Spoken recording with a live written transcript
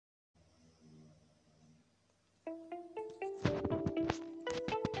E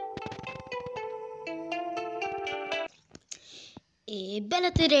bella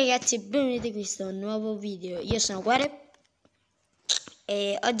a tutti ragazzi e benvenuti in questo nuovo video. Io sono Guare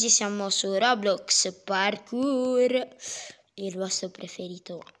e oggi siamo su Roblox parkour, il vostro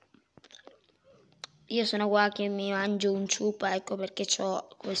preferito. Io sono qua che mi mangio un ciupa, ecco perché ho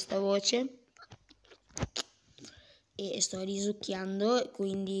questa voce e sto risucchiando,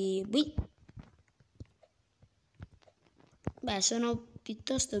 quindi beh, sono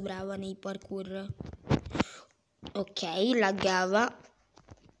piuttosto brava nei parkour. Ok, laggava.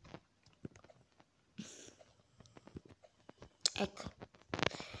 Ecco,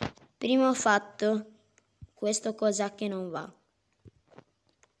 primo fatto, questo cos'è che non va?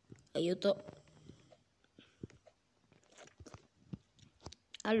 Aiuto.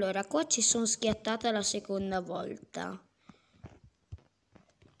 Allora, qua ci sono schiattata la seconda volta.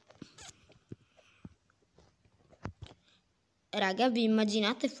 Raga, vi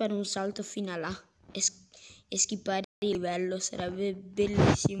immaginate fare un salto fino a là e skippare il livello? Sarebbe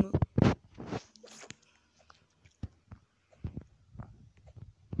bellissimo.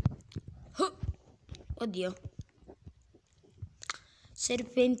 Oh, oddio.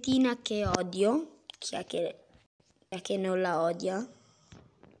 Serpentina che odio. Chi è che non la odia?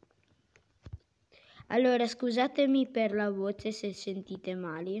 Allora, scusatemi per la voce se sentite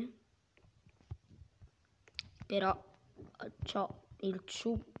male. Però c'ho il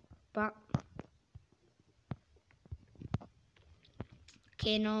ciuppa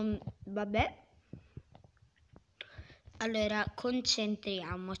che non... vabbè. Allora,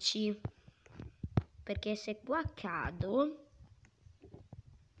 concentriamoci. Perché se qua cado...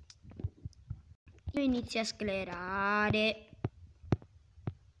 io inizio a sclerare.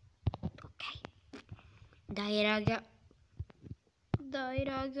 Ok. Dai raga,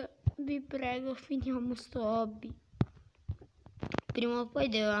 vi prego, finiamo sto hobby. Prima o poi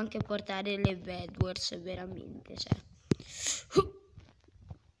devo anche portare le Bedwars, veramente, cioè.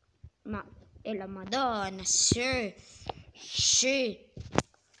 Ma è la Madonna, sì.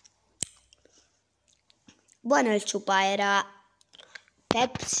 Buono il ciupa, era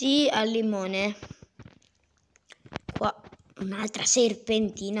Pepsi al limone. Qua un'altra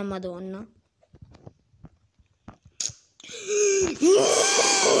serpentina, Madonna.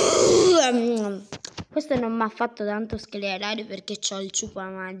 Questo non mi ha fatto tanto sclerare perché ho il ciupa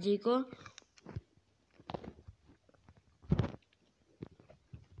magico.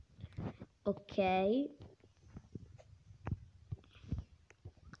 Ok.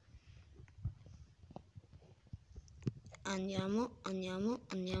 Andiamo.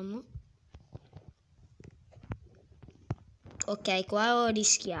 Ok, qua ho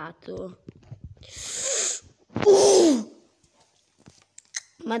rischiato.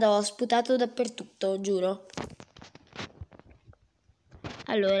 Madò, ho sputato dappertutto, giuro.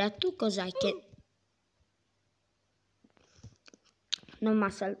 Allora, tu cos'hai che... non mi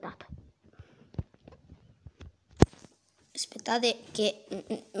ha saltato. Aspettate che...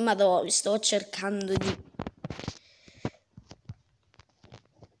 madò, sto cercando di...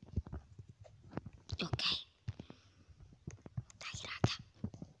 ok. Dai, raga.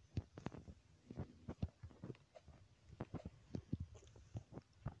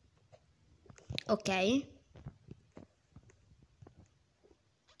 Ok.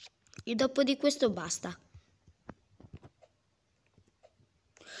 E dopo di questo basta.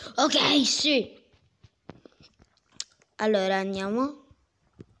 Ok, sì. Allora andiamo.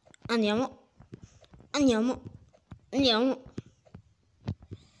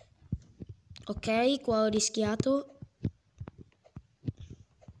 Ok, qua ho rischiato.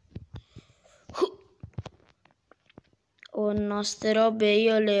 Oh no, ste robe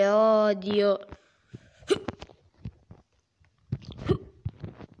io le odio.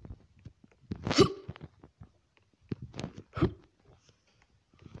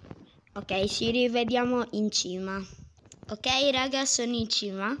 Ok, ci rivediamo in cima. Ok raga, sono in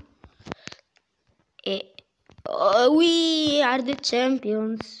cima. E we are the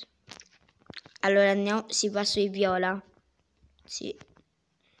champions. Allora andiamo, si va sui viola. Sì.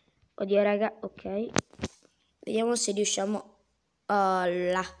 Oddio raga, ok. Vediamo se riusciamo. Oh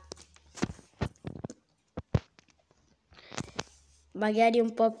là. Magari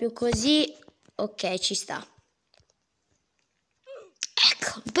un po' più così. Ok, ci sta.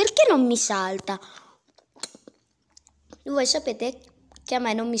 Ecco, perché non mi salta? Voi sapete che a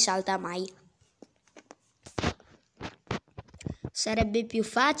me non mi salta mai. Sarebbe più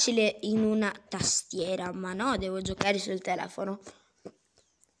facile in una tastiera, ma no, devo giocare sul telefono.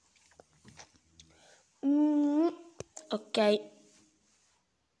 Ok.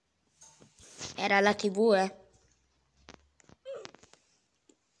 Era la TV,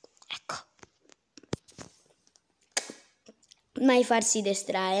 mai farsi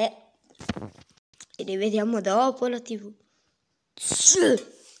distrarre. E rivediamo dopo la TV. Sì,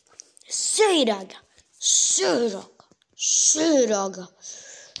 raga. Sì, raga. Sì, raga.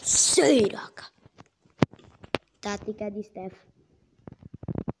 Sì, raga. Tattica di Steph.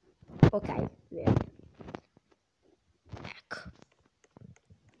 Ok, vero. Ecco.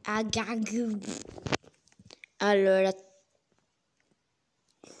 Allora,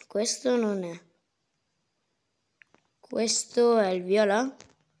 questo non è. Questo è il viola?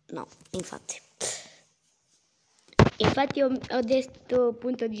 No, infatti. Infatti ho detto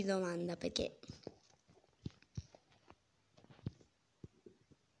punto di domanda perché...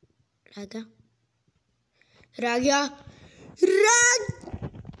 Raga.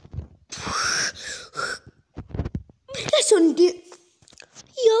 Perché sono di...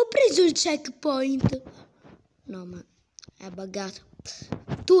 Io ho preso il checkpoint. No, ma è buggato.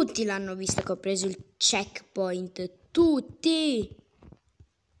 Tutti l'hanno visto che ho preso il checkpoint. Tutti.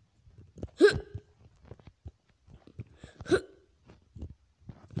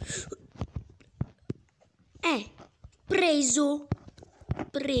 Preso.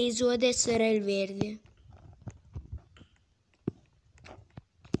 Preso, adesso era il verde.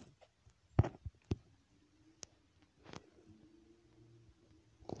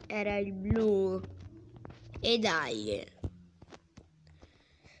 Era il blu. E dai.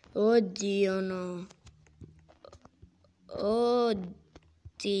 Oddio, no. Oddio.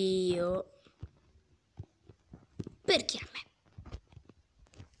 Perché a me?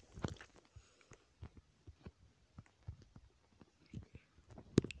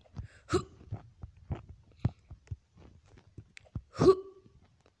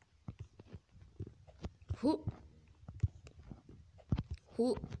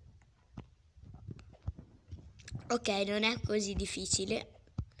 Ok, non è così difficile.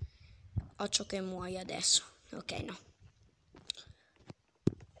 Occhio che muoio adesso. Ok, no.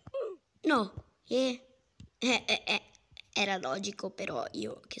 No. Era logico, però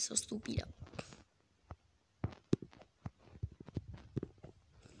io che sono stupida.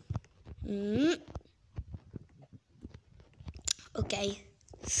 Ok.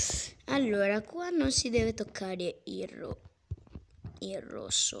 Allora, qua non si deve toccare il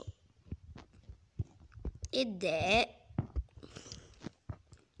rosso. Ed è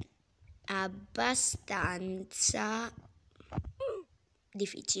abbastanza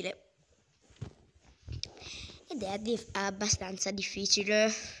difficile. Abbastanza difficile.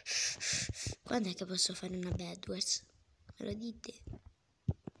 Quando è che posso fare una Bedwars? Me lo dite?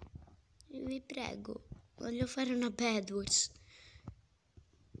 Vi prego, voglio fare una Bedwars.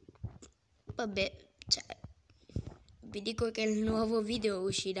 Vabbè, cioè, vi dico che il nuovo video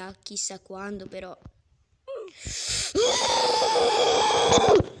uscirà chissà quando, però...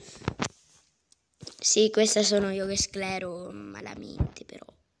 Sì, questa sono io che sclero malamente, però.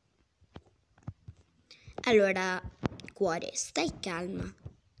 Allora, cuore, stai calma,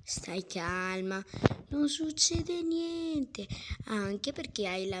 non succede niente, anche perché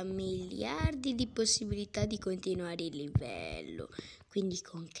hai la miliardi di possibilità di continuare il livello, quindi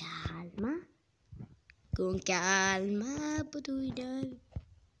con calma,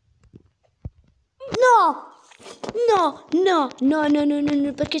 no,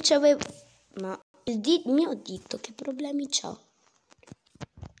 perché c'avevo, ma il mio dito che problemi c'ha?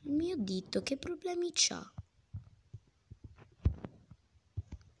 Il mio dito che problemi c'ha?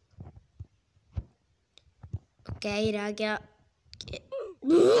 Ok, raga.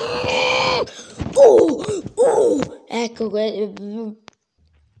 Ecco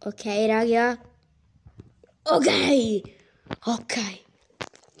ok, raga. Ok.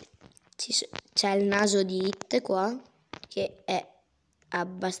 C'è il naso di It qua, che è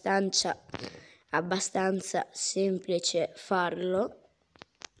abbastanza semplice farlo.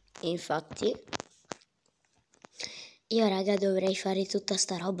 Infatti, io raga dovrei fare tutta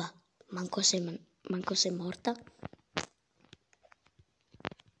sta roba. Manco se morta.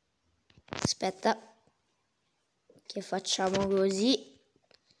 Aspetta, che facciamo così.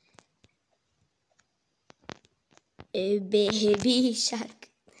 E baby shark.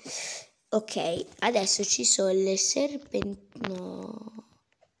 Ok, adesso ci sono le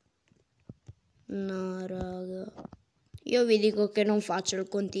no, raga. Io vi dico che non faccio il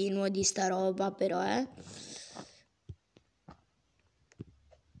continuo di sta roba, però,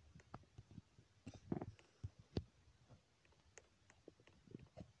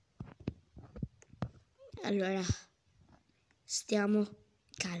 Allora, stiamo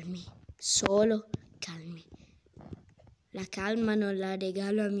calmi, solo calmi. La calma non la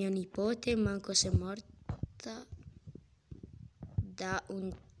regalo a mio nipote, manco se è morta da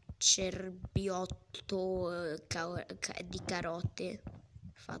un cerbiotto di carote.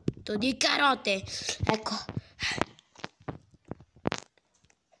 Fatto di carote. Ecco.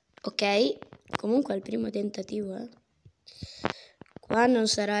 Ok. Comunque è il primo tentativo, eh. Qua non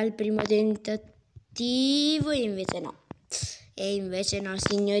sarà il primo tentativo, invece no. E invece no,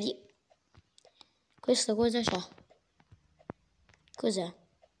 signori. Questo cosa c'ha? Cos'è?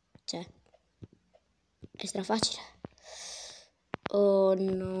 Cioè, è strafacile. Oh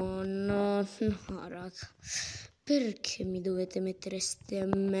no, no, no, raga. Perché mi dovete mettere ste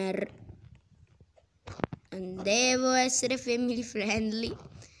Devo essere family friendly.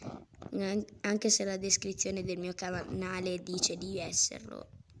 Anche se la descrizione del mio canale dice di esserlo.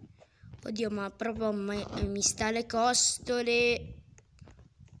 Oddio, ma proprio mi sta le costole.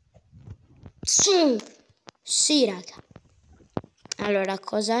 Sì, raga. Allora,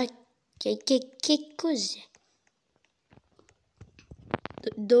 cosa? Che cos'è?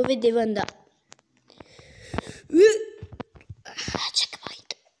 Dove devo andare?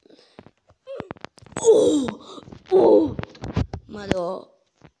 Checkpoint. Oh. Madò.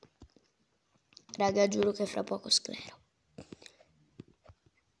 Raga, giuro che fra poco sclero.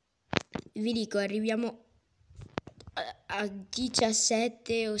 Vi dico, arriviamo a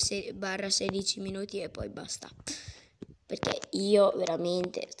 17 o barra 16 minuti e poi basta. Perché io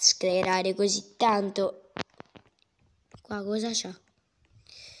veramente sclerare così tanto. Qua cosa c'ha?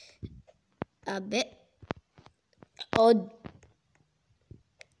 Vabbè.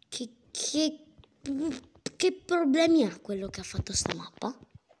 Che problemi ha quello che ha fatto sta mappa?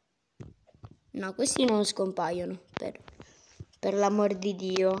 No, questi non scompaiono, per l'amor di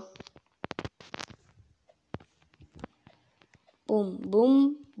Dio. Boom,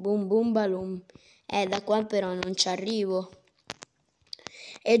 boom, boom, boom, balloon. Da qua però non ci arrivo.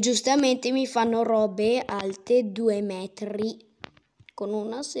 E giustamente mi fanno robe alte 2 metri con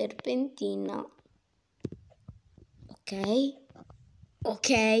una serpentina. Ok. Ok.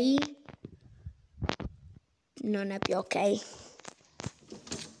 Non è più ok.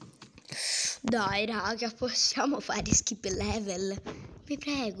 Dai raga, possiamo fare skip level? Vi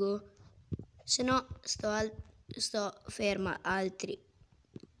prego. Se no sto ferma altri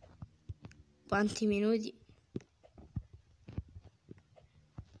quanti minuti?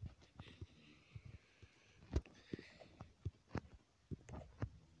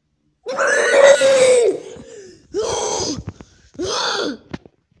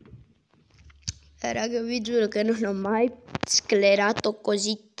 Raga, vi giuro che non ho mai sclerato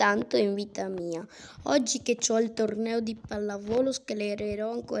così tanto in vita mia. Oggi che ho il torneo di pallavolo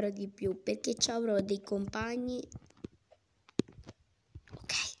sclererò ancora di più, perché ci avrò dei compagni.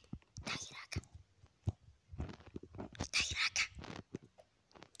 Ok, dai raga. Dai raga.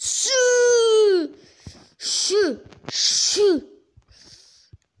 Su.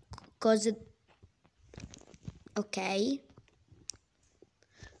 Cosa? Ok.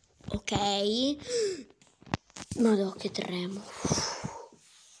 Ok. Madò, che tremo.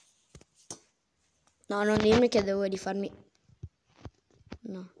 No, non dirmi che devo rifarmi.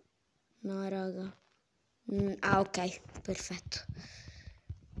 No, raga. Ok, perfetto.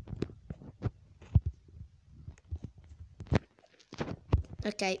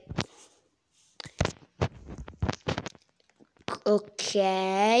 Ok. Ok.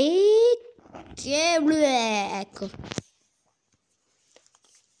 Ecco.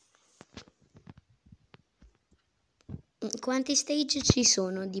 Quanti stage ci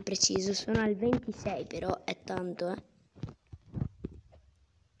sono di preciso? Sono al 26, però è tanto, eh.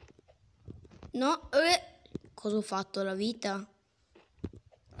 No, cosa ho fatto? La vita?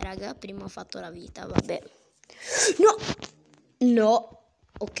 Raga, prima ho fatto la vita, vabbè. No.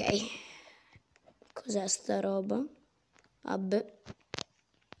 Ok. Cos'è sta roba? Vabbè.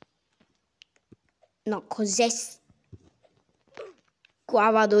 No, cos'è? Qua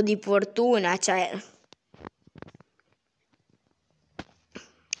vado di fortuna, cioè.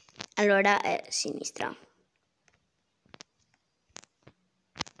 Allora è sinistra.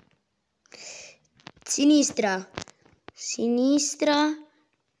 Sinistra,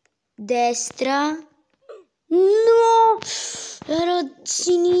 destra. No! Era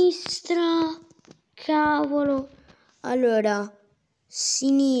sinistra. Cavolo. Allora,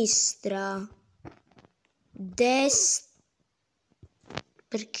 sinistra, destra.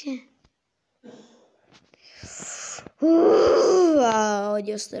 Perché?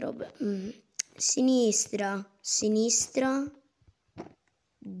 Odio sta roba. Sinistra,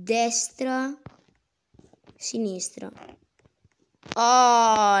 destra, sinistra.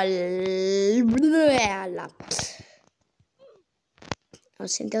 Ho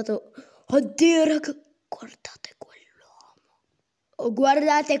sentito. Oddio, raga, guardate quell'uomo. Oh,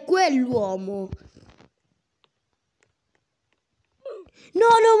 guardate quell'uomo. No,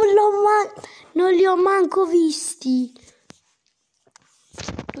 non li ho manco visti.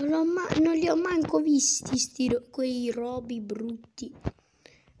 Non li ho manco visti, quei robi brutti.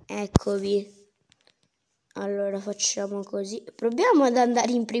 Eccovi. Allora facciamo così. Proviamo ad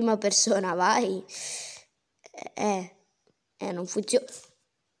andare in prima persona, vai. Non funziona.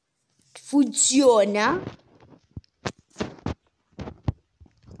 Funziona?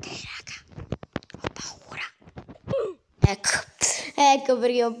 Ok, raga. Ho paura. Ecco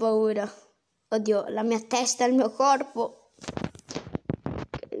perché ho paura. Oddio, la mia testa, il mio corpo.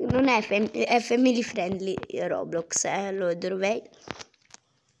 Non è, è family friendly Roblox, lo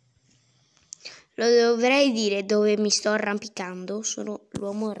dovrei dire dove mi sto arrampicando. Sono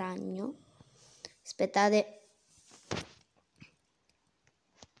l'uomo ragno. Aspettate.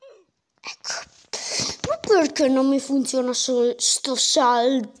 Ecco. Ma perché non mi funziona sto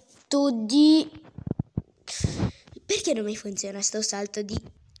salto di... Perché non mi funziona sto salto di...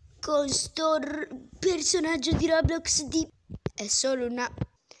 Con sto personaggio di Roblox di... È solo una...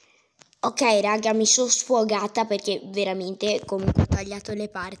 Ok raga, mi sono sfogata perché veramente comunque ho tagliato le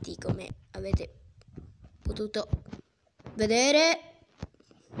parti come avete potuto vedere.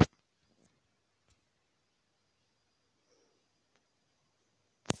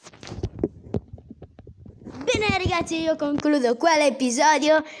 Bene ragazzi, io concludo qua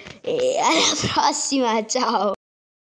l'episodio e alla prossima, ciao!